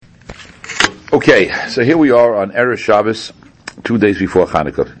Okay, so here we are on Erev Shabbos, 2 days before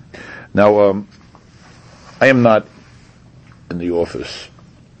Hanukkah. Now, I am not in the office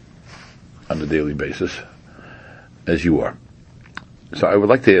on a daily basis, as you are. So I would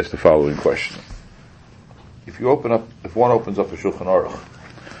like to ask the following question. If one opens up a Shulchan Aruch,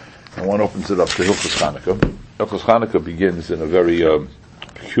 and one opens it up to Hilchos Hanukkah, Hilchos Hanukkah begins in a very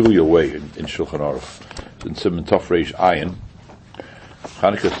peculiar way in Shulchan Aruch. In Siman Tov Reish Ayin,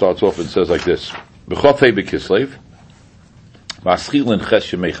 Hanukkah starts off and says like this: B'chofei b'Kislev, Maschil and Ches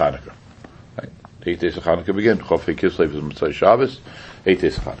Yemei Hanukkah. Right? 8 days of Hanukkah begin. Chofei Kislev is Motzei Shabbos. 8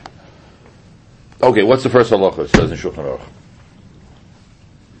 days of Hanukkah. Okay, what's the first halacha? It says in Shulchan Aruch.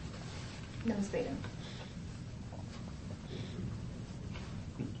 No, it's better.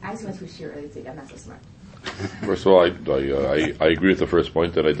 I just went to a shir early today. I'm not so smart. First of all, I agree with the first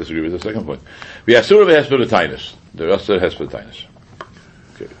point, and I disagree with the second point. We have Surah Hespedatinis. The rest of Hespedatinis.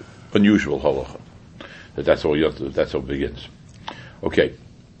 Okay, unusual halacha. That's all you have to. That's how it begins. Okay,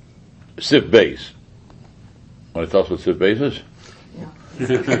 Sif Beis. Want to tell us what Sif Beis is? No.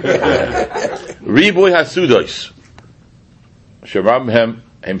 Riboy Hasudos. Sharam Hem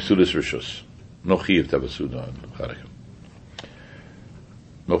Sudas Rishus. No chiyuv to have a suda on Chanukah.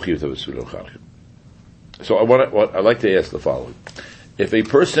 No chiyuv to have a suda on Chanukah. So I'd like to ask the following: if a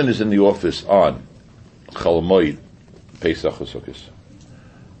person is in the office on Chol Hamoed, Pesach or Sukkot,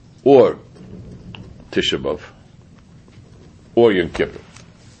 or Tisha B'Av, or Yom Kippur,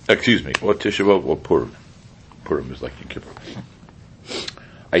 or Tisha B'Av or Purim. Purim is like Yom Kippur.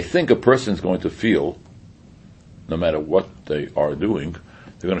 I think a person's going to feel, no matter what they are doing,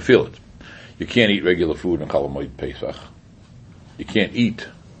 they're going to feel it. You can't eat regular food in Chol Hamoed Pesach. You can't eat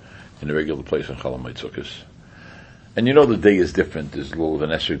in a regular place in Chol Hamoed Sukkot. And you know the day is different. There's a little of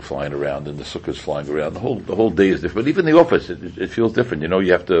an esrog flying around and the sukkah's flying around. The whole day is different. But even the office, it feels different. You know,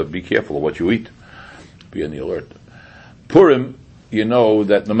 you have to be careful of what you eat. Be on the alert. Purim, you know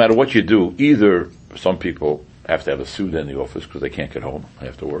that no matter what you do, either some people have to have a suda in the office because they can't get home, they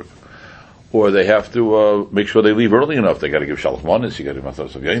have to work, or they have to make sure they leave early enough. They got to give Shalach Manis, you got to give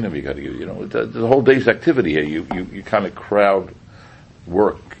Matzos Avyanim, you got to give, the whole day's activity here. You kind of crowd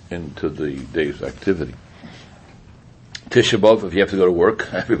work into the day's activity. Tisha B'Av, if you have to go to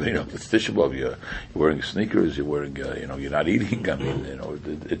work, everybody knows it's Tisha B'Av. You're wearing sneakers, you're wearing, you're not eating. I mean,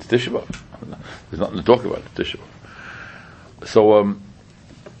 it's Tisha B'Av. There's nothing to talk about. It's Tisha B'Av. So,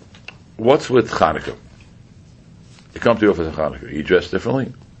 what's with Chanukah? You come to the office on Chanukah. You dress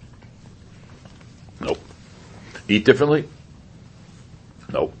differently? Nope. Eat differently?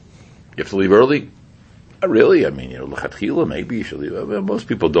 Nope. You have to leave early? Not really. I mean, l'chatchila, maybe you should leave. I mean, most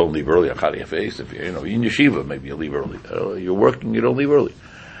people don't leave early on Chadi HaFeis. If you're in yeshiva, maybe you leave early. You're working, you don't leave early.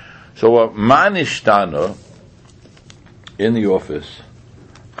 So, manishtana in the office,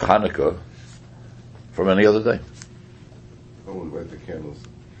 Chanukah, from any other day. I wouldn't light the candles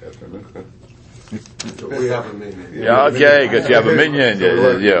after Mincha. We have a minyan. Yeah, okay, because you have a minyan.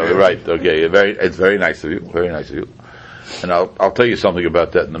 Yeah, right. Okay, it's very nice of you. Very nice of you. And I'll tell you something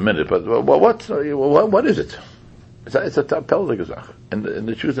about that in a minute. But what is it? It's a Peldig Gezach. And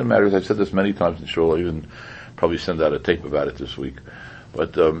the truth of the matter is, I've said this many times in Shul. I'll even probably send out a tape about it this week.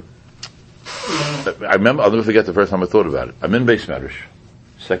 But I remember, I'll never forget the first time I thought about it. I'm in Beis Medrash,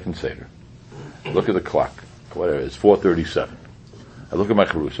 second Seder. Look at the clock. Whatever, it's 4:37. I look at my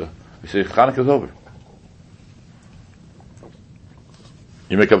Charusa. I say, Chanukah's over.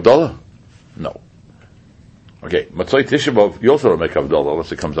 You make Havdalah? No. Okay, Matzai Tisha B'Av, you also don't make Havdalah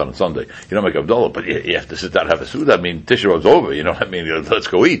unless it comes on Sunday. You don't make Havdalah, but you have to sit down and have a suda. I mean, Tisha B'Av's over, you know what I mean? Let's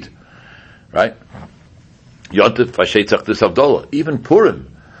go eat. Right? Yontif Vashetzach this Havdalah. Even Purim.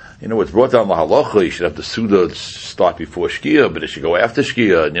 It's brought down the halacha, you should have the suda start before Shkia, but it should go after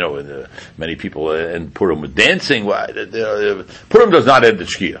Shkia. And many people in Purim were dancing. Purim does not end at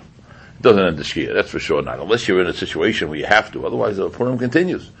Shkia. It doesn't end at Shkia, that's for sure not. Unless you're in a situation where you have to. Otherwise, the Purim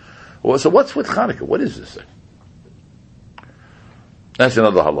continues. Well, so what's with Chanukah? What is this thing? That's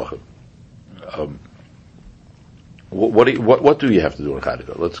another halacha. What do you have to do in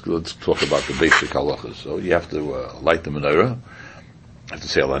Chanukah? Let's talk about the basic halachas. So you have to light the menorah, you have to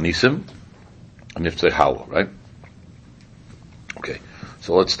say Al Anisim, and you have to say Hallel, right? Okay,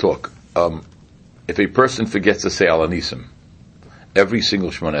 so let's talk. If a person forgets to say Al Anisim, every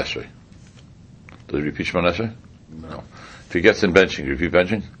single Shemona Esrei, does he repeat Shemona Esrei? No. If he gets in benching, you repeat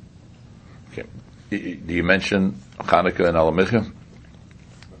benching? Okay. Do you mention Chanukah and Al Micha?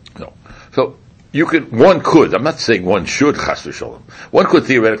 No. So, one could, I'm not saying one should, Chas v'Sholem. One could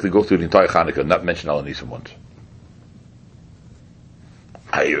theoretically go through the entire Chanukah and not mention Al Anisim once.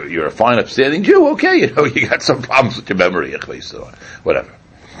 You're a fine, upstanding Jew, okay, you got some problems with your memory, whatever.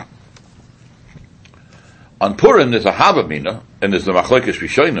 On Purim, there's a Havamina, and there's the Machlekes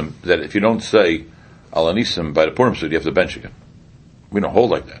Rishonim, that if you don't say Al Anisim by the Purim Sud, you have to bench again. We don't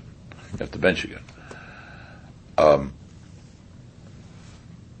hold like that. You have to bench again. Number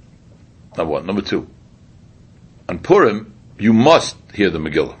one. Number two. On Purim, you must hear the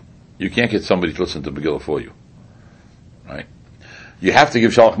Megillah. You can't get somebody to listen to the Megillah for you. Right? You have to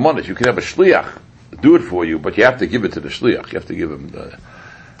give Shalach Manos. You can have a Shliach do it for you, but you have to give it to the Shliach. You have to give him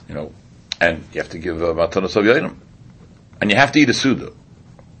and you have to give Matanos Avyanim. And you have to eat a Suda.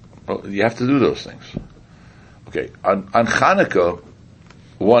 Well, you have to do those things. Okay. On Chanukah,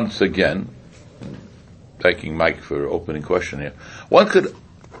 once again, thanking Mike for opening question here, one could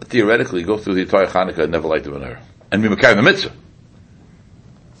theoretically go through the entire Chanukah and never light the menorah. And be Mekayim the mitzvah.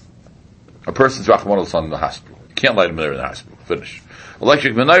 A person's Rachmana Litzlan in the hospital. You can't light a menorah in the hospital. Finish.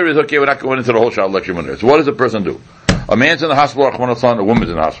 Electric menorah is okay, we're not going into the whole shot of electric menorah. So what does a person do? A man's in the hospital, Rachmana Litzlan, a woman's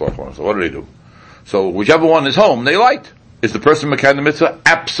in the hospital, Rachmana Litzlan. What do they do? So whichever one is home, they light. Is the person Mekayim the mitzvah?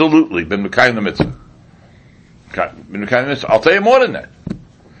 Absolutely. Been Mekayim the mitzvah. Been Mekayim the mitzvah. I'll tell you more than that.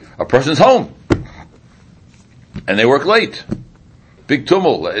 A person's home. And they work late. Big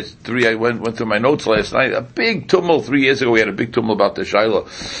tumult. I went through my notes last night. A big tumult 3 years ago. We had a big tumult about the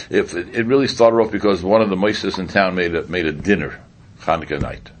Shaila. If it really started off because one of the moises in town made a dinner, Hanukkah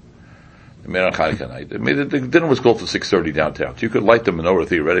night. They made it on Hanukkah night. The dinner was called for 6:30 downtown. So you could light the menorah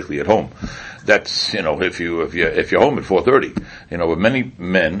theoretically at home. That's if you're home at 4:30. But many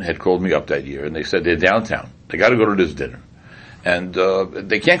men had called me up that year and they said they're downtown. They got to go to this dinner, and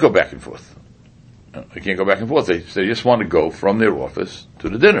they can't go back and forth. They can't go back and forth. They just want to go from their office to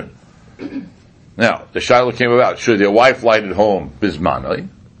the dinner. Now, the Shiloh came about. Should their wife light at home bismanai,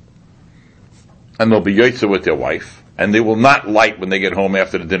 and they'll be yotze with their wife, and they will not light when they get home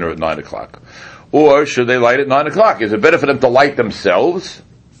after the dinner at 9 o'clock? Or should they light at 9 o'clock? Is it better for them to light themselves?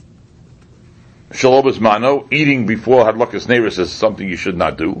 Shalom bismano, eating before hadlakas neiros is something you should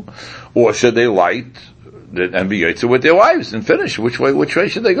not do. Or should they light and be yotze with their wives and finish? Which way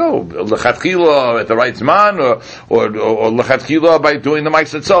should they go? Lechatchila at the right zman, or lechatchila by doing the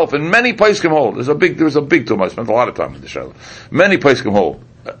mics itself? And many places can hold. There's a big tumah. I spent a lot of time in the Shiloh. Many places can hold.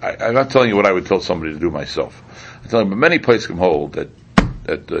 I'm not telling you what I would tell somebody to do myself. I'm telling you, but many places can hold that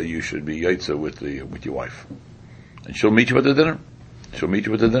you should be yotze with your wife, and she'll meet you at the dinner. So,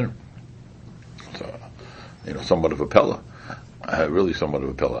 somewhat of a pella. Really somewhat of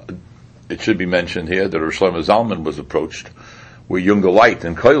a pella. It should be mentioned here that Rosh Shlomo Zalman was approached, where Younger Light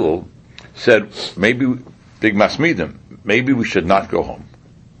in Koilel said, maybe, big masmidim, maybe we should not go home.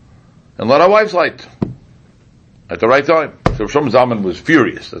 And let our wives light. At the right time. So Rosh Shlomo Zalman was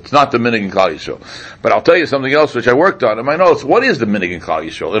furious. That's not the Minhag in Klal Yisrael. But I'll tell you something else which I worked on in my notes. What is the Minhag in Klal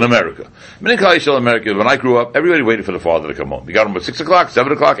Yisrael in America? Minhag in Klal Yisrael in America, when I grew up, everybody waited for the father to come home. You got home at 6 o'clock,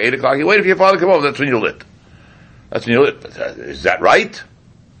 7 o'clock, 8 o'clock. You waited for your father to come home. That's when you lit. Is that right?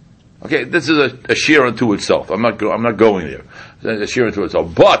 Okay, this is a sheer unto itself. I'm not going there. It's a sheer unto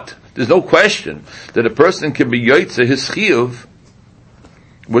itself. But there's no question that a person can be yotze his chiyuv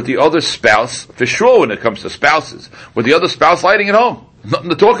with the other spouse, for sure when it comes to spouses, with the other spouse lighting at home. Nothing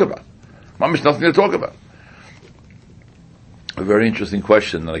to talk about. Mamish, nothing to talk about. A very interesting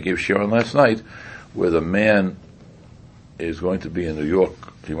question that I gave Sharon last night, where the man is going to be in New York.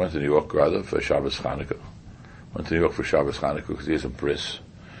 He went to New York rather for Shabbos Chanukah. Went to New York for Shabbos Chanukah because he has a bris.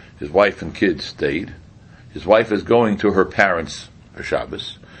 His wife and kids stayed. His wife is going to her parents for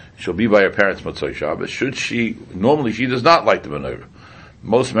Shabbos. She'll be by her parents Motzei Shabbos. Normally she does not light the menorah.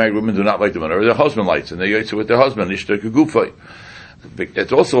 Most married women do not light the menorah. Their husband lights, and they yotze with their husband. Ishtar kegufay.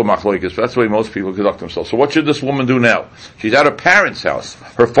 It's also a machloikas. That's the way most people conduct themselves. So what should this woman do now? She's at her parents' house.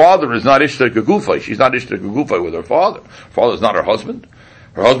 Her father is not Ishtar kegufay. She's not Ishtar kegufay with her father. Her father is not her husband.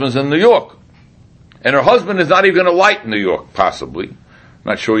 Her husband's in New York. And her husband is not even going to light in New York, possibly.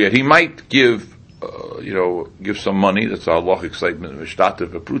 Not sure yet. He might give some money. That's a halachic statement. V'shtatev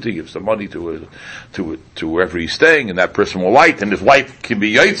v'pruti, give some money to wherever he's staying, and that person will light. And his wife can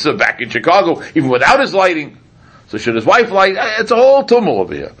be yotze back in Chicago, even without his lighting. So should his wife light? It's a whole tumult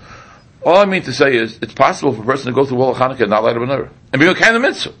over here. All I mean to say is, it's possible for a person to go through Wall Hanukkah and not light a menorah, and be kind of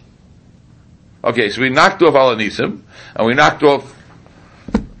mitzvah. Okay, so we knocked off Al Anisim, and we knocked off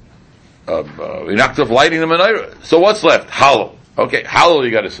lighting the menorah. So what's left? Hallel. Okay, Hallel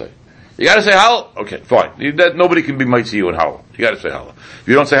you gotta say. You gotta say Hallel? Okay, fine. Nobody can be mighty you in Hallel. You gotta say Hallel. If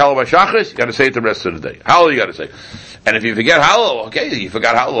you don't say Hallel by Shachris, you gotta say it the rest of the day. Hallel you gotta say. And if you forget Hallel, okay, you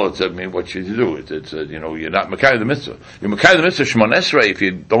forgot Hallel, what should you do? You're not Mekayim the Mitzvah. You're Mekayim the Mitzvah Shemon Esrei if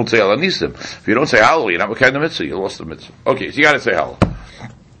you don't say Al Anisim. If you don't say Hallel, you're not Mekayim the Mitzvah. You lost the Mitzvah. Okay, so you gotta say Hallel.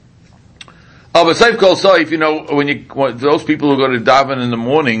 Oh, but Saif Kol Saif, when those people who go to daven in the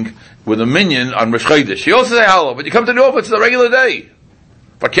morning with a minyan on Rosh Chodesh, you also say hello, but you come to the office, it's a regular day.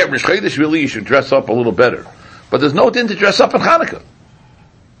 If I kept Rosh Chodesh, really, you should dress up a little better. But there's no din to dress up in Hanukkah.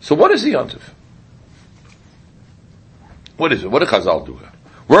 So what is the yontif? What is it? What did Chazal do?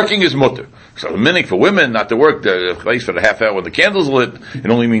 Working is mutter. So the minhag for women not to work the place for the half hour when the candle's lit. It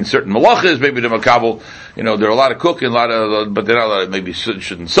only means certain malachas. Maybe the makabel, there are a lot of cooking, but they're not allowed. Maybe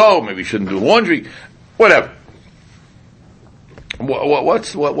shouldn't sew. Maybe shouldn't do laundry. Whatever.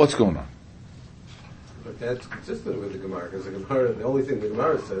 What's going on? But that's consistent with the Gemara, because the only thing the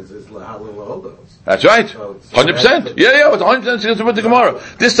Gemara says is lahalin laholdos. That's right. 100%. Yeah, it's 100% consistent with the Gemara.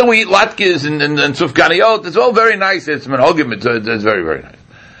 This time we eat latkes and sufganiyot. It's all very nice. It's menhogim. It's very, very nice.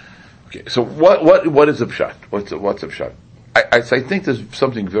 Okay, so what is a pshat? What's a pshat? I think there's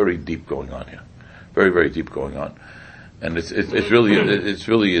something very deep going on here, very, very deep going on, and it's really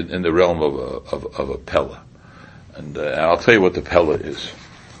in the realm of a pella, and I'll tell you what the pella is.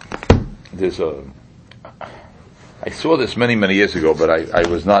 I saw this many years ago, but I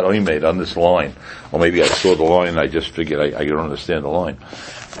was not oimed on this line, or maybe I saw the line and I just figured I don't understand the line.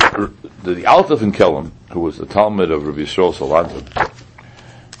 The Altaf in Kelm, who was the Talmud of Rabbi Yisrael Salanter,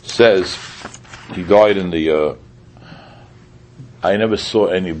 says he died in the I never saw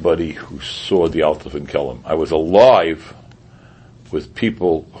anybody who saw the Altaf in Kelm. I was alive with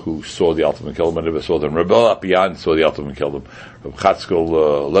people who saw the Altaf in Kelm. I never saw them. Rebbe Apian saw the Altaf in Kelm. Reb Chatzkel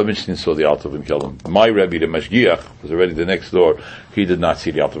Levinstein saw the Altaf in Kelm. My Rebbe, the Mashgiach, was already the next door. He did not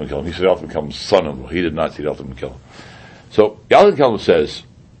see the Altaf in Kelm. He saw the Altaf in Kelm's son-in-law. He did not see the Altaf in Kelm. So the Altaf in Kelm says,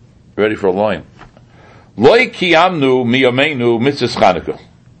 ready for a line, Loi kiyamnu miyameinu mitzvahs Chanukah.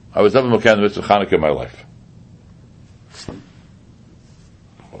 I was never makan the mitzvah Chanukah in my life.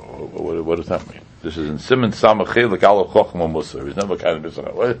 What does that mean? This is in Simon Samachel Aleph Chochma Musar. He's never makan the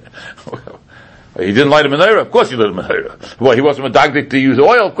mitzvah. He didn't light a menorah. Of course he lit a menorah. Well, he wasn't medagdik to use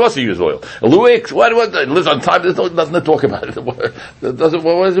oil. Of course he used oil. Luix, what lives on time. There's nothing to talk about.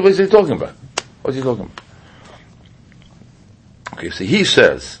 What is he talking about? What's he talking about? Okay, so he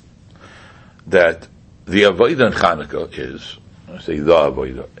says that the avodah in Chanukah is, I say the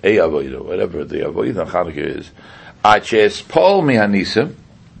avodah, a avodah, whatever the avodah in Chanukah is, aches pol mihanisim,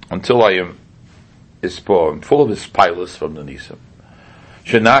 until I am I'm full of his pilus from the nisim.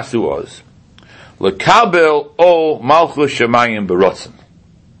 Shenasu was lekabel o malchus shemayim berotzen.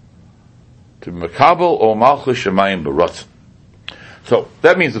 To mekabel o malchus shemayim berotzen. So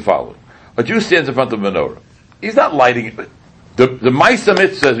that means the following: a Jew stands in front of the menorah. He's not lighting it. The Maisa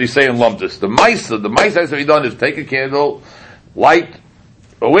mitzvah, as we say in Lumdus, the Maisa has to be done is take a candle, light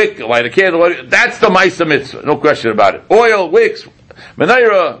a wick, light a candle. That's the Maisa mitzvah, no question about it. Oil, wicks,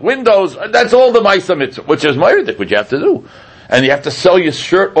 menorah, windows, that's all the Maisa mitzvah, which is Ma'iridik, which you have to do. And you have to sell your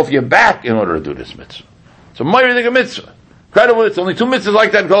shirt off your back in order to do this mitzvah. So Ma'iridik mitzvah. Incredible, it's only two mitzvahs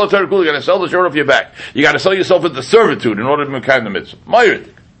like that in Kol HaTorah Kula. You gotta sell the shirt off your back. You gotta sell yourself into servitude in order to make the mitzvah.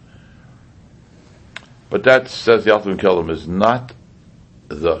 Ma'iridik. But that, says the Altaf in Kelm, is not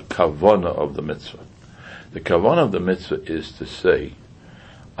the kavanah of the mitzvah. The kavanah of the mitzvah is to say,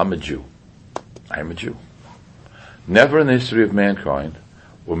 I'm a Jew. I'm a Jew. Never in the history of mankind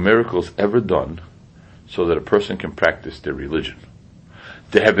were miracles ever done so that a person can practice their religion.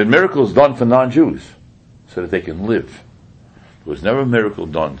 There have been miracles done for non-Jews so that they can live. There was never a miracle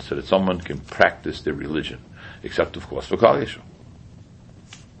done so that someone can practice their religion, except, of course, for Klal Yisrael.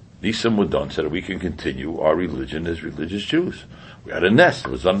 Nisim were done so that we can continue our religion as religious Jews. We had a nest that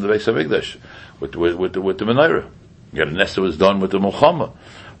was done in the Beis HaMikdash with the menorah. We had a nest that was done with the Milchama.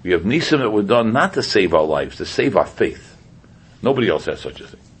 We have nisim that were done not to save our lives, to save our faith. Nobody else has such a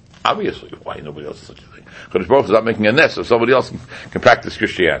thing. Obviously, why nobody else has such a thing? Because Baruch is not making a nest so somebody else can practice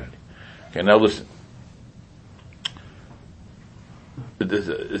Christianity. Okay, now listen.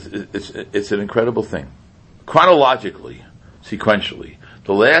 It's an incredible thing. Chronologically, sequentially,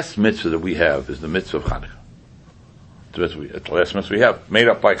 the last mitzvah that we have is the mitzvah of Chanukah. The last mitzvah we have, made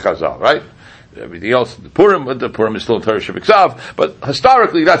up by Chazal, right? Everything else, the Purim is still in Torah Shabbat, but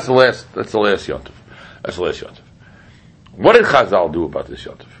historically that's the last Yontif. That's the last Yontif. What did Chazal do about this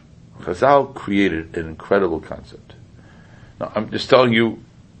Yontif? Chazal created an incredible concept. Now, I'm just telling you,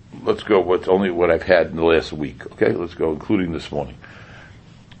 let's go what I've had in the last week, okay? Let's go, including this morning.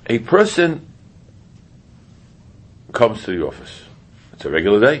 A person comes to the office. It's a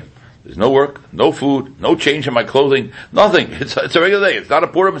regular day. There's no work, no food, no change in my clothing, nothing. It's a regular day. It's not a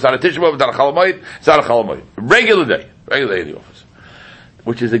Purim, it's not a Tisha B'Av, it's not a Chalamayit, it's not a Chalamayit. Regular day in the office.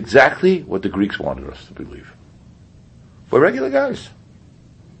 Which is exactly what the Greeks wanted us to believe. We're regular guys.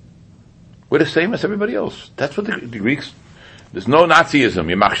 We're the same as everybody else. That's what the Greeks There's no Nazism.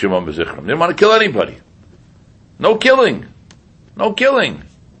 Yimach Shemam B'Zichram. They didn't want to kill anybody. No killing. No killing.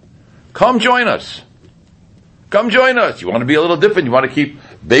 Come join us. Come join us. You want to be a little different. You want to keep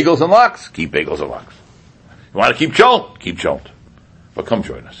bagels and lox? Keep bagels and lox. You want to keep cholt? Keep cholt. But come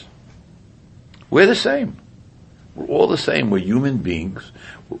join us. We're the same. We're all the same. We're human beings.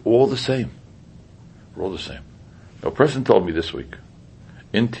 We're all the same. We're all the same. A person told me this week,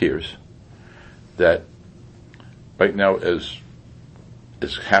 in tears, that right now, as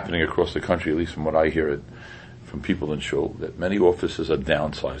is happening across the country, at least from what I hear it from people in shul, that many offices are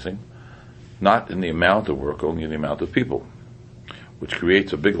downsizing, not in the amount of work, only in the amount of people, which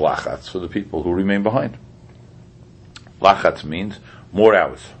creates a big lachatz for the people who remain behind. Lachatz means more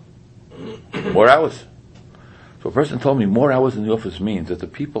hours. More hours. So a person told me more hours in the office means that the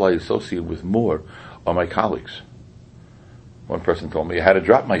people I associate with more are my colleagues. One person told me I had to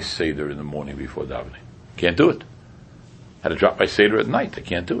drop my Seder in the morning before davening. Can't do it. I had to drop my Seder at night. I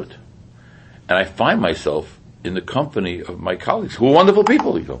can't do it. And I find myself in the company of my colleagues, who are wonderful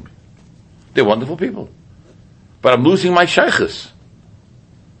people, he told me. They're wonderful people. But I'm losing my shaykhs.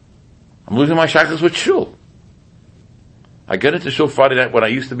 I'm losing my shaykhs with shul. I get into shul Friday night when I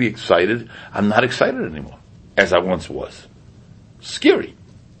used to be excited. I'm not excited anymore, as I once was. Scary.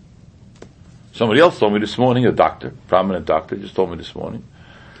 Somebody else told me this morning, a doctor, prominent doctor, just told me this morning.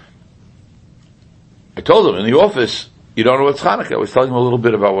 I told him in the office, you don't know what's Hanukkah. I was telling him a little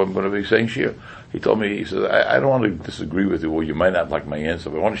bit about what I'm going to be saying here. He told me, he said, I don't want to disagree with you, or you might not like my answer,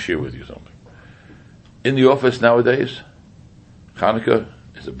 but I want to share with you something. In the office nowadays, Hanukkah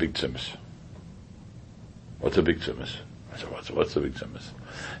is a big tzimmus. What's a big tzimmus? I said, what's the big tzimmus?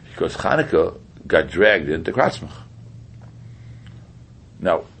 Because Hanukkah got dragged into Kratzmach.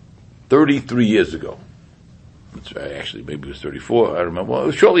 Now, 33 years ago, actually maybe it was 34, I remember, well, it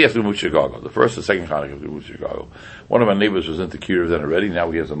was shortly after we moved to Chicago, the first or second Hanukkah we moved to Chicago. One of our neighbors was into Kiruv then already,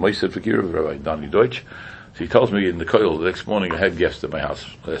 now he has a Moised for Kiruv, Rabbi Donny Deutsch. So he tells me in the koil the next morning I had guests at my house.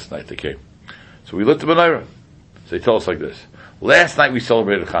 Last night they came. So we lit the menorah. So they tell us like this. Last night we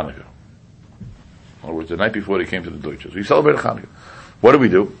celebrated Hanukkah. In other words, the night before they came to the Deutsches. We celebrated Hanukkah. What did we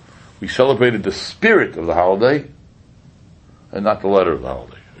do? We celebrated the spirit of the holiday and not the letter of the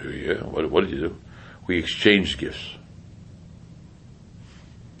holiday. Yeah, what did you do? We exchanged gifts.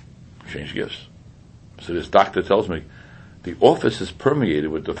 Exchanged gifts. So this doctor tells me the office is permeated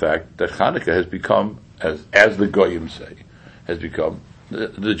with the fact that Hanukkah has become, as the Goyim say, has become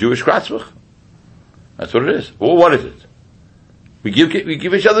the Jewish Kratzvach. That's what it is. Well, what is it? We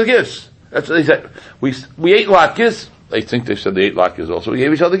give each other gifts. That's what they said. We ate latkes. They think they said they ate latkes also. We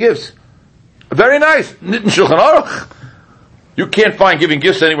gave each other gifts. Very nice. Nit in Shulchan Aruch. You can't find giving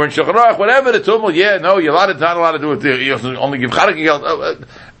gifts anywhere in Shulchan Aruch. Whatever the tumult, yeah, no, you're not allowed to do it. You only give Chanukah.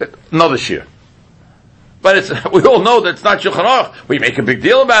 Another shir. But we all know that it's not Shulchan Aruch. We make a big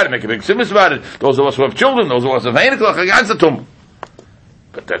deal about it, make a big simmus about it. Those of us who have children, those of us who have Hanukkah, against the tumult.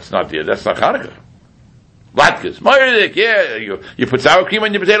 But that's not Chanukah. Latkes. Moiridik, yeah, you put sour cream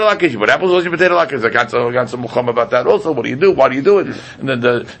on your potato latkes, you put apples on your potato latkes. I got some mulcham about that also. What do you do? Why do you do it? And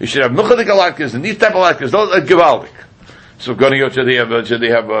then you should have nuchadik latkes and these type of latkes. Those are givaldik. So going to go, should they have what do they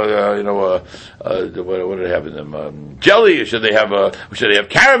have in them? Jelly? Should they have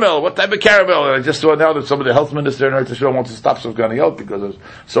caramel? What type of caramel? And I just saw now that some of the health minister in Eretz Yisrael wants to stop Sufganiyot because it's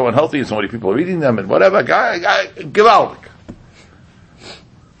so unhealthy and so many people are eating them and whatever. Givaldik.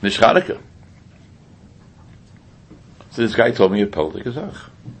 Nishchanukah. So this guy told me at Politik Azach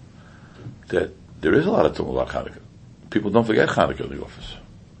that there is a lot of talk about Hanukkah. People don't forget Hanukkah in the office.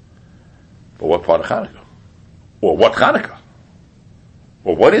 But what part of Hanukkah? Or what Hanukkah?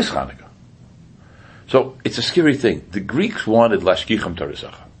 Or what is Hanukkah? So it's a scary thing. The Greeks wanted Lashkicham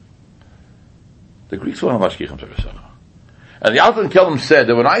Teresacha. The Greeks wanted Lashkicham Teresacha. And the Alton Kelm said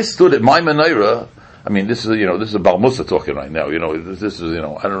that when I stood at my menorah, I mean, this is a Baal Musa talking right now. This is, I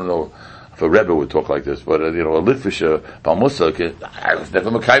don't know if a Rebbe would talk like this, but, a Litvish Baal Musa, I was never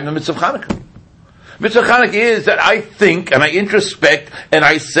Mekayim the mitzvah of Hanukkah. Mitzvah Hanukkah is that I think and I introspect and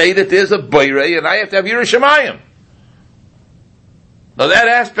I say that there's a Beirei and I have to have Yiras Shamayim. Now that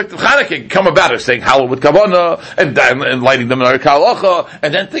aspect of Hanukkah can come about as saying Hallel with Kavanah and lighting the menorah Kalacha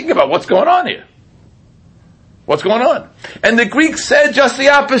and then thinking about what's going on here. What's going on? And the Greeks said just the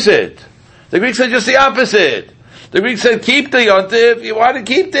opposite. The Greeks said keep the Yontif, you want to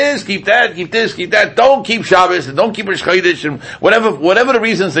keep this, keep that, keep this, keep that. Don't keep Shabbos and don't keep Rosh Chodesh and whatever the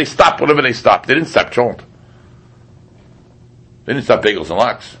reasons they stopped, whatever they stopped. They didn't stop Chont. They didn't stop bagels and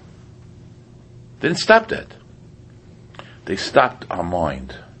lox. They didn't stop that. They stopped our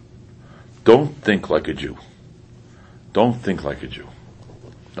mind. Don't think like a Jew. Don't think like a Jew.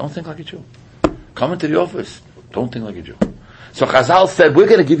 Don't think like a Jew. Come into the office. Don't think like a Jew. So Chazal said, we're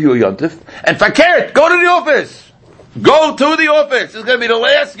going to give you a yontif, and fakert, go to the office. Go to the office. It's going to be the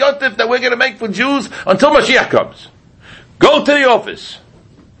last yontif that we're going to make for Jews until Mashiach comes. Go to the office.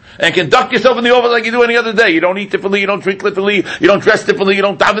 And conduct yourself in the office like you do any other day. You don't eat differently, you don't drink differently, you don't dress differently, you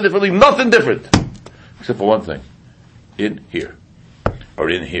don't daven differently, nothing different. Except for one thing. In here. Or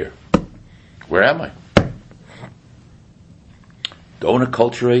in here. Where am I? Don't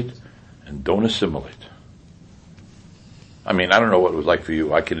acculturate and don't assimilate. I mean, I don't know what it was like for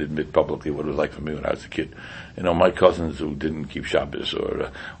you. I can admit publicly what it was like for me when I was a kid. You know, my cousins who didn't keep Shabbos,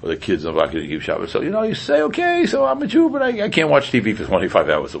 or the kids of didn't keep Shabbos. So, you say, okay, so I'm a Jew, but I can't watch TV for 25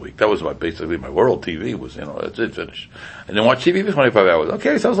 hours a week. That was basically my world. TV was, that's it, finished. I didn't watch TV for 25 hours.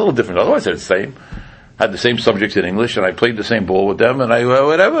 Okay, so it was a little different. Otherwise, it's the same. Had the same subjects in English, and I played the same ball with them, and I,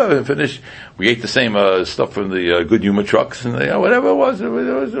 whatever, finished. We ate the same, stuff from the, Good Humor trucks, and whatever it was,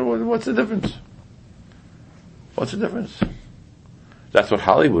 what's the difference? What's the difference? That's what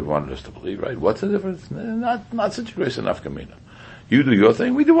Hollywood wanted us to believe, right? What's the difference? Not such a great enough kamina. You do your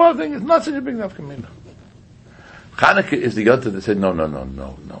thing, we do our thing. It's not such a big enough kamina. Hanukkah is the other that said, no,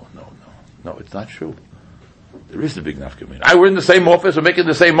 it's not true. There is a big enough kamina. We're in the same office, we're making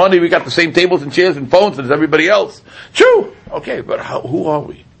the same money, we got the same tables and chairs and phones as everybody else. True. Okay, but who are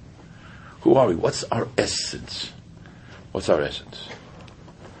we? Who are we? What's our essence? What's our essence?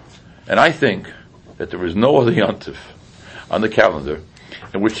 And I think that there is no other yontif on the calendar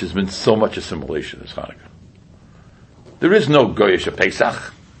in which there's been so much assimilation as Hanukkah. There is no Goyish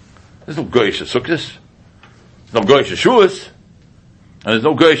Pesach, there's no Goyish Sukkot, there's no Goyish Shavuos, and there's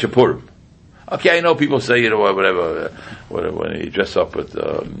no Goyish Purim. Okay, I know people say, whatever, when you dress up with,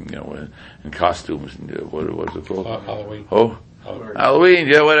 in costumes, what is it called? Halloween. Oh? Halloween,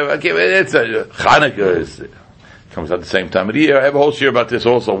 yeah, whatever. Okay, it's Hanukkah comes at the same time of the year. I have a whole year about this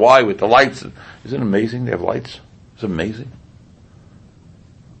also. Why? With the lights. Isn't it amazing? They have lights. It's amazing.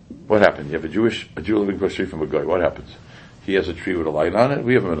 What happened? You have a Jew living across the street from a guy. What happens? He has a tree with a light on it.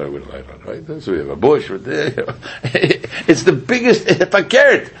 We have a tree with a light on it, right? So we have a bush with it's the biggest, if I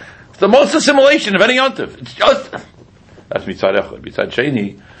cared. It's the most assimilation of any yontif. It's just, that's Mitzad Echad. Mitzad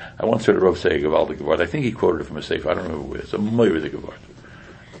Sheni, I once heard a Rav say a Gavaldik Gevard. I think he quoted it from a sefer. I don't remember where. It's a Moira Gevard.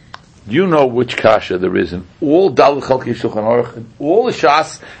 Do you know which kasha there is in all Daled Chalkei Shulchan Aruch, in all the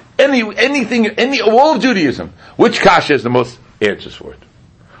Shas, all of Judaism? Which kasha is the most answers for it?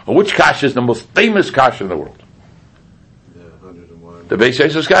 Or which kasha is the most famous kasha in the world? Yeah, 101. The Beis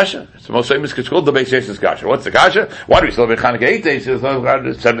Yosef's kasha. It's the most famous. It's called the Beis Yosef's kasha. What's the kasha? Why do we celebrate Hanukkah 8 days? It's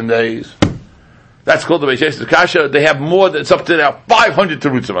 7 days. That's called the Beis Yosef's kasha. They have more than, it's up to now 500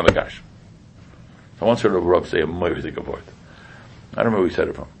 terutzim on the kasha. I once heard a Rav say a moividik about it. I don't remember where he said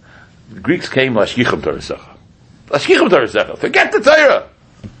it from. The Greeks came lashkichim Torah. Lashkichim Torah. Forget the Torah.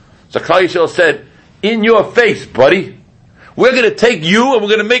 So Klal Yisrael said, in your face, buddy. We're going to take you and we're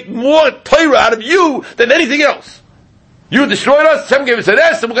going to make more Torah out of you than anything else. You destroyed us, Hashem gave us an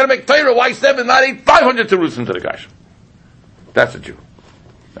S, and we're going to make Torah. Why 7, not 8, 500 terutzim to the kasha. That's a Jew.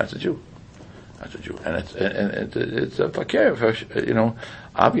 That's a Jew. That's a Jew. And it's a fakir,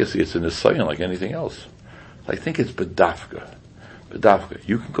 obviously it's a nisayon like anything else. I think it's bedafka. Bedafka.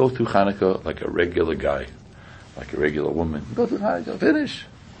 You can go through Hanukkah like a regular guy, like a regular woman. Go through Hanukkah, finish.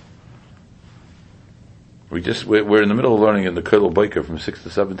 We're in the middle of learning in the Kollel Baker from 6 to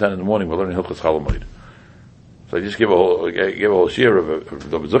 7:10 in the morning. We're learning Hilchos Chalamoid. So I just gave a whole shir of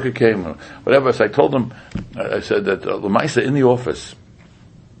the Bazooka came, or whatever. So I told him, I said that Lamaisa in the office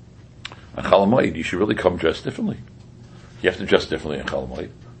on Chalamoid, you should really come dressed differently. You have to dress differently on Chalamoid.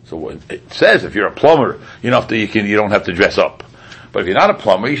 So it says if you're a plumber, you don't have to dress up. But if you're not a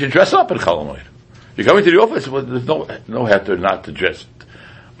plumber, you should dress up in Chalamoid. You're coming to the office, well, there's no heter not to dress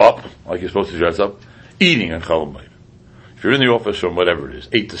up like you're supposed to dress up. Eating on Chalamoid. If you're in the office from whatever it is,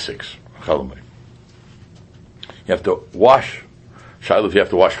 8 to 6, Chalamoid. You have to wash. Shiloh, if you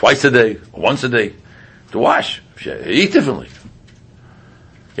have to wash twice a day, or once a day, to wash. If you eat differently.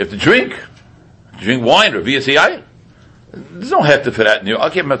 You have to drink wine or VSEI. There's no heter for that.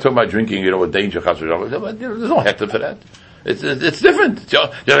 Okay, I'm not talking about drinking, with danger, but there's no heter for that. It's different.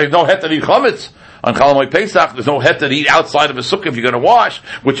 There's no heter to eat chametz. On Chalamoid Pesach, there's no heter to eat outside of a sukkah if you're going to wash,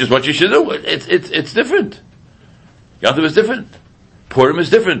 which is what you should do. It's different. Yontif is different. Purim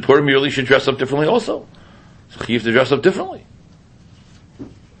is different. Purim you really should dress up differently also. So you have to dress up differently.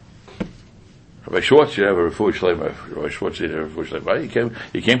 Rabbi Schwartz should have a refuah shleima. Rabbi Schwartz should have a refuah shleima.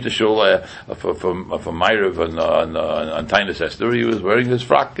 He came to shul from Ma'ariv on Tainus Esther. He was wearing his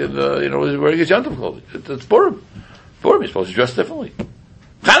frock and he was wearing his yontif clothes. It's Purim. Purim, you're supposed to dress differently.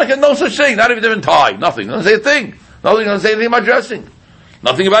 Hanukkah, no such thing. Not even different tie. Nothing. Doesn't say a thing. Nothing. Doesn't say anything about dressing.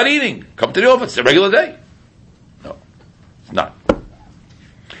 Nothing about eating. Come to the office. It's a regular day. No. Not.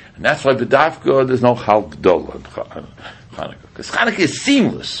 And that's why B'dafka, there's no Havdalah in Chanukah. Because Chanukah is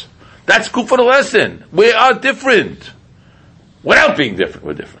seamless. That's good for the lesson. We are different. Without being different,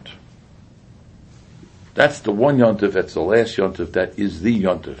 we're different. That's the one yontif, that's the last yontif, that is the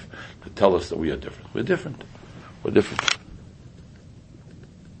yontif to tell us that we are different. We're different. We're different.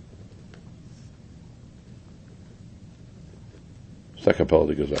 Second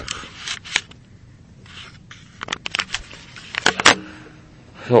Pella goes out.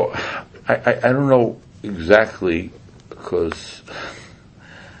 So, I don't know exactly, because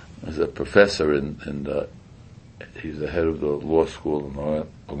as a professor and he's the head of the law school in Long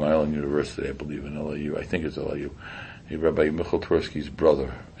Island University, I believe, in LIU. I think it's LIU. He's Rabbi Michael Twersky's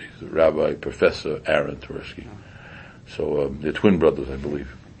brother. He's Rabbi Professor Aaron Twersky. So they're twin brothers, I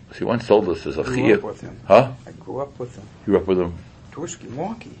believe. So he once told us there's a I grew up with him. Huh? I grew up with him. You grew up with him? Twersky,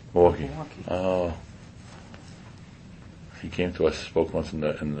 Milwaukee. Milwaukee. Oh. He came to us, spoke once in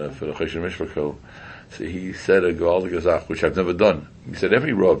the for the Choshen Mishpachot. So he said a Gaal Gazach, which I've never done. He said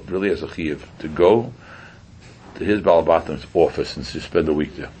every Rav really has a chiyuv to go to his Baal Batam's office and to spend a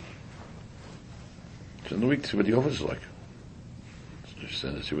week there. Spend a week to see what the office is like. Just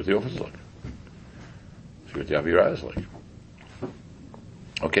see what the office is like. See what the Avirah is like.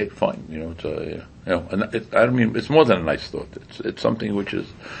 Okay, fine. And I mean, it's more than a nice thought. It's something which is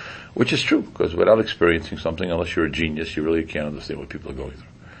true, because without experiencing something, unless you're a genius, you really can't understand what people are going through.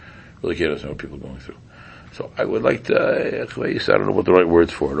 Really can't understand what people are going through. So I would like to, I don't know what the right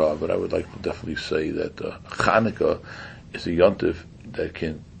words for it are, but I would like to definitely say that Chanukah is a yontif that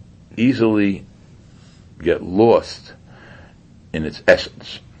can easily get lost in its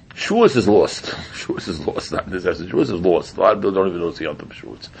essence. Shavuos is lost. Shavuos is lost, not in its essence. Shavuos is lost. A lot of people don't even know it's the yontif of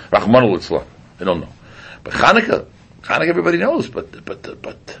Shavuos. Rachmana litzlan. They don't know. But Chanukah everybody knows, but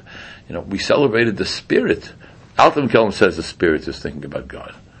we celebrated the spirit. Altam Kelm says the spirit is thinking about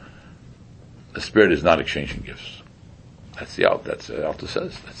God. The spirit is not exchanging gifts. That's Alta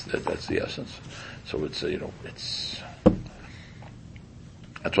says. That's the essence. So it's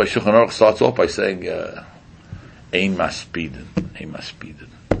that's why Shulchan Aruch starts off by saying Ein Maspidin.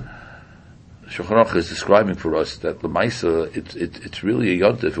 Shulchan Aruch is describing for us that L'maisa it's really a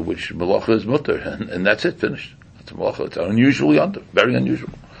yontif in which Malacha is mutter, and that's it, finished. It's a Malacha. It's an unusual yontif, very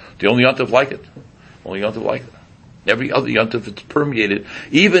unusual. The only yontif like it. Every other yontif it's permeated,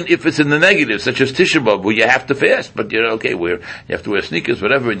 even if it's in the negative, such as Tisha B'Av, where you have to fast, but you have to wear sneakers,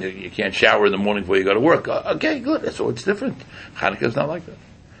 whatever, and you can't shower in the morning before you go to work. Okay, good. So it's different. Chanukah is not like that.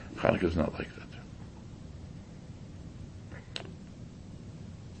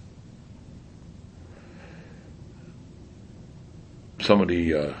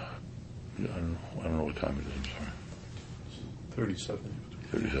 Somebody, I don't know what time it is. I'm sorry.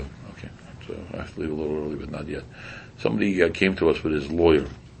 37. Okay. So I have to leave a little early, but not yet. Somebody came to us with his lawyer.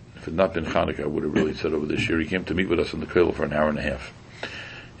 If it had not been Chanukah, I would have really said over this year. He came to meet with us in the Kollel for an hour and a half.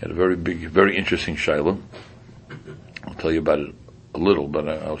 He had a very big, very interesting shaila. I'll tell you about it a little, but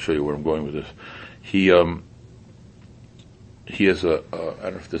I'll show you where I'm going with this. He has I don't know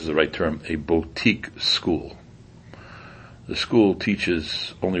if this is the right term, a boutique school. The school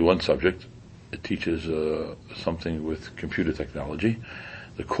teaches only one subject. It teaches something with computer technology.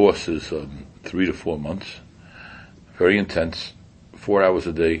 The course is 3 to 4 months, very intense, 4 hours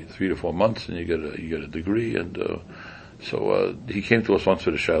a day, 3 to 4 months, and you get a degree. And so he came to us once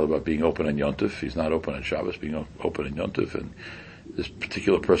with a shaila about being open on Yontif. He's not open on Shabbos, being open on Yontif, and this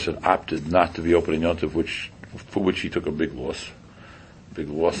particular person opted not to be open on Yontif, for which he took a big loss.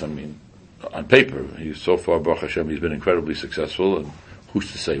 I mean, on paper, he's so far, Baruch Hashem, he's been incredibly successful, and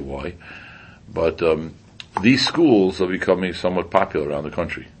who's to say why? But these schools are becoming somewhat popular around the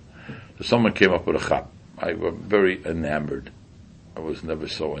country. So someone came up with a chap. I was very enamored. I was never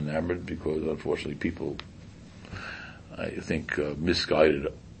so enamored because, unfortunately, people, I think, misguide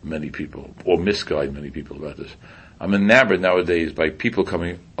many people about this. I'm enamored nowadays by people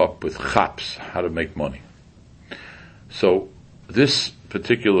coming up with chaps, how to make money. So this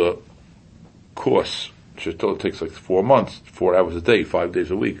particular course, which takes like 4 months, 4 hours a day, 5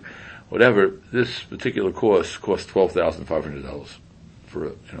 days a week, whatever, this particular course costs $12,500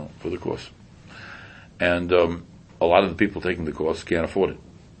 for the course. And a lot of the people taking the course can't afford it.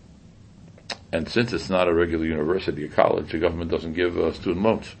 And since it's not a regular university or college, the government doesn't give student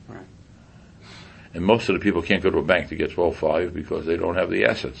loans. Right. And most of the people can't go to a bank to get 12.5 because they don't have the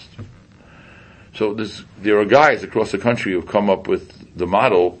assets. So there are guys across the country who've come up with the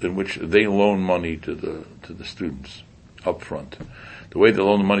model in which they loan money to the students up front. The way they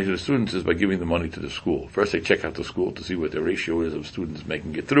loan the money to the students is by giving the money to the school. First they check out the school to see what the ratio is of students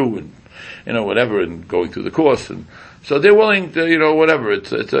making it through and, whatever, and going through the course. And so they're willing to, whatever.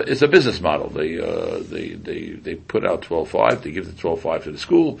 It's a business model. They put out 12.5. They give the 12.5 to the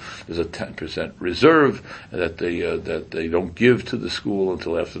school. There's a 10% reserve that they don't give to the school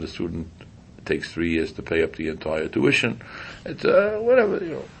until after the student takes 3 years to pay up the entire tuition. It's, whatever,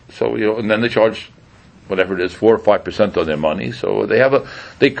 So, and then they charge whatever it is, 4 or 5% on their money. So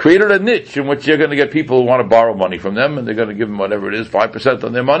they created a niche in which you're going to get people who want to borrow money from them, and they're going to give them whatever it is, 5%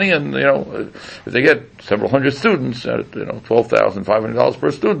 on their money, and, if they get several hundred students at, $12,500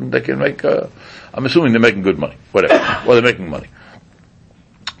 per student, they can make, I'm assuming they're making good money. Whatever. Well, they're making money.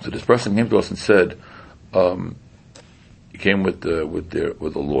 So this person came to us and said, he came with a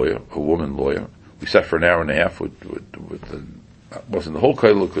lawyer, a woman lawyer. We sat for an hour and a half with wasn't the whole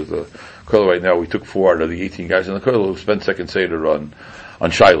kollel, because the kollel right now, we took 4 out of the 18 guys in the kollel who spent second seder on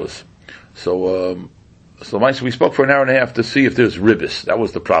shilas. So we spoke for an hour and a half to see if there's ribbis. That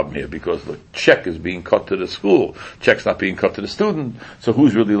was the problem here, because the check is being cut to the school. Check's not being cut to the student. So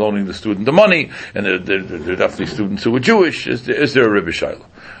who's really loaning the student the money? And there are definitely students who are Jewish. Is there a ribbish shaila?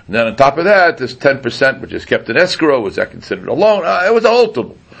 And then on top of that, there's 10%, which is kept in escrow. Was that considered a loan? It was a whole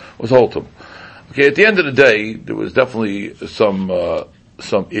tumble. Okay, at the end of the day, there was definitely some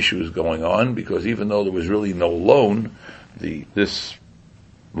issues going on, because even though there was really no loan, this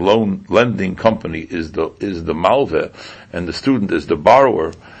loan lending company is the malveh, and the student is the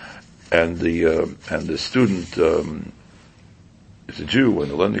borrower, and the student is a Jew,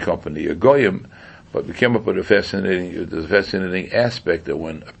 and the lending company a goyim. But we came up with a fascinating aspect that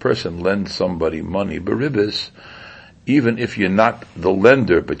when a person lends somebody money, beribis, even if you're not the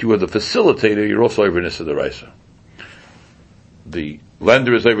lender, but you are the facilitator, you're also over Nissa D'Oraisa. The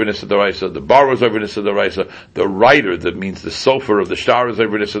lender is over Nissa D'Oraisa, the borrower is over Nissa D'Oraisa, the writer, that means the sofer of the star, is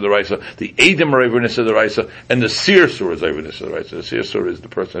over Nissa D'Oraisa, the Edom are over Nissa D'Oraisa, and the seersur is over Nissa D'Oraisa. The seersur is the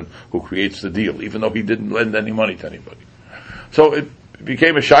person who creates the deal, even though he didn't lend any money to anybody. So it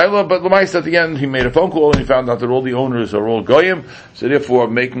became a shaila, but Lemais at the end, he made a phone call and he found out that all the owners are all goyim, so therefore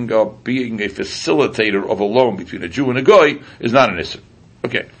being a facilitator of a loan between a Jew and a goy is not an issue.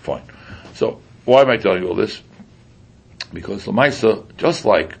 Okay, fine. So, why am I telling you all this? Because Lemaisa, just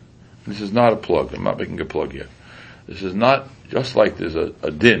like, this is not a plug, I'm not making a plug yet. This is not, just like there's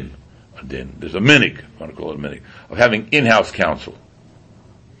a din, there's a minig, I want to call it a minig, of having in-house counsel.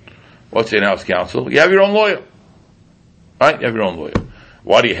 What's in-house counsel? You have your own lawyer. Right? You have your own lawyer.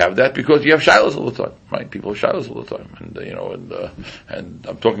 Why do you have that? Because you have shilas all the time, right? People have shilas all the time, and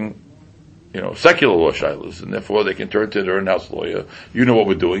I'm talking, secular law shilas, and therefore they can turn to their in-house lawyer. You know what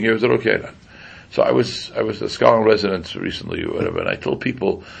we're doing here. Is it okay then? So I was a scholar in residence recently, or whatever, and I told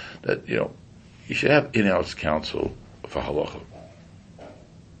people that you should have in-house counsel for halacha,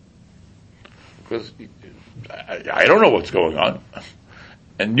 because I don't know what's going on,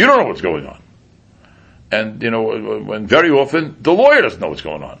 and you don't know what's going on. And, when very often the lawyer doesn't know what's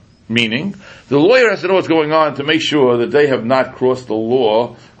going on. Meaning, the lawyer has to know what's going on to make sure that they have not crossed the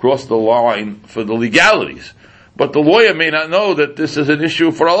line for the legalities. But the lawyer may not know that this is an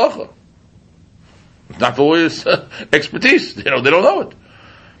issue for halacha. It's not the lawyer's expertise. They don't know it.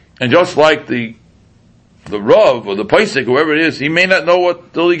 And just like the Rav or the Paisik, whoever it is, he may not know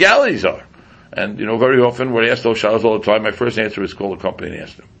what the legalities are. And, very often when I ask those shahs all the time, my first answer is call the company and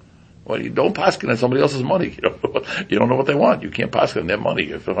ask them. Well, you don't paskin on somebody else's money. You don't know what they want. You can't paskin on their money.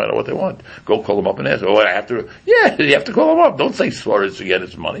 You have to find out what they want. Go call them up and ask. Oh, I have to. Yeah, you have to call them up. Don't say svaras to get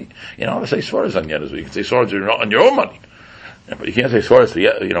his money. You know how to say svaras on Yedis. You can say svaras on your own money, but you can't say svaras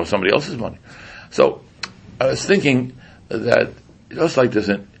to somebody else's money. So I was thinking that just like this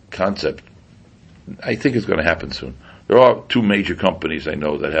concept, I think it's going to happen soon. There are 2 major companies I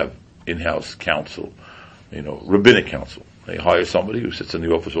know that have in-house counsel. Rabbinic counsel. They hire somebody who sits in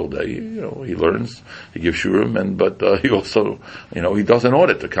the office all day. He learns, he gives shurim, but he also, he does an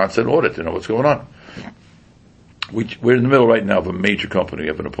audit, a constant audit to know what's going on. We're in the middle right now of a major company. We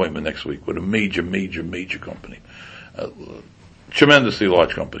have an appointment next week with a major company, tremendously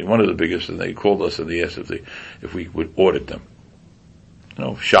large company, one of the biggest. And they called us and they asked if we would audit them.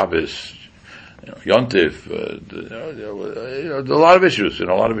 Shabbos, Yontif, a lot of issues, a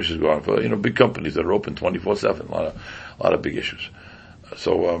lot of issues going on for, big companies that are open 24/7, a lot of big issues.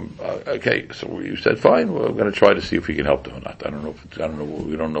 So, okay, so we said, fine, we're going to try to see if we can help them or not.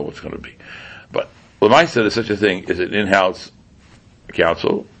 We don't know what's going to be. But, Lemaisa, there's such a thing as an in-house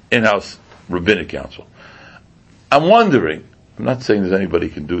counsel, in-house rabbinic counsel. I'm wondering, I'm not saying that anybody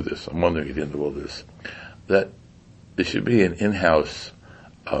can do this, I'm wondering at the end of all this, that there should be an in-house,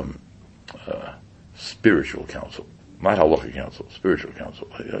 spiritual counsel. not halachic counsel, spiritual counsel.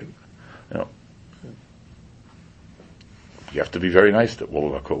 You have to be very nice to all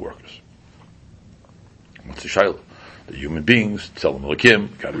of our co-workers. What's the shayla? They're human beings, tell them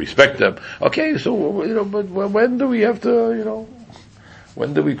lakim, gotta respect them. Okay, so, but when do we have to,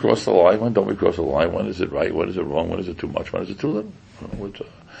 when do we cross the line? When don't we cross the line? When is it right? When is it wrong? When is it too much? When is it too little?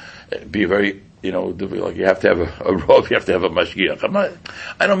 Be very, like you have to have a rov, you have to have a mashgiach.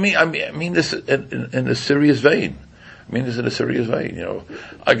 I mean this in a serious vein. I mean this in a serious vein,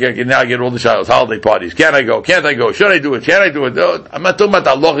 I get all the child's holiday parties. Can I go? Can't I go? Should I do it? Can't I do it? No, I'm not talking about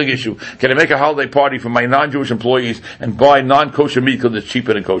the halachic issue. Can I make a holiday party for my non-Jewish employees and buy non-kosher meat because it's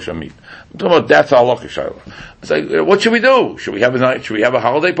cheaper than kosher meat? I'm talking about that's halachic shayla. It's like, what should we do? Should we have a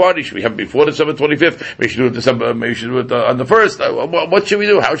holiday party? Should we have it before December 25th? Maybe we should do it December, maybe we should do it on the 1st. What should we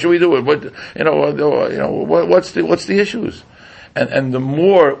do? How should we do it? What's the issues? And the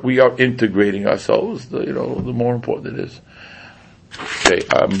more we are integrating ourselves, the more important it is. Okay,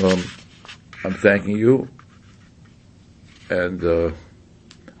 I'm thanking you and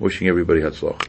wishing everybody hatzlach.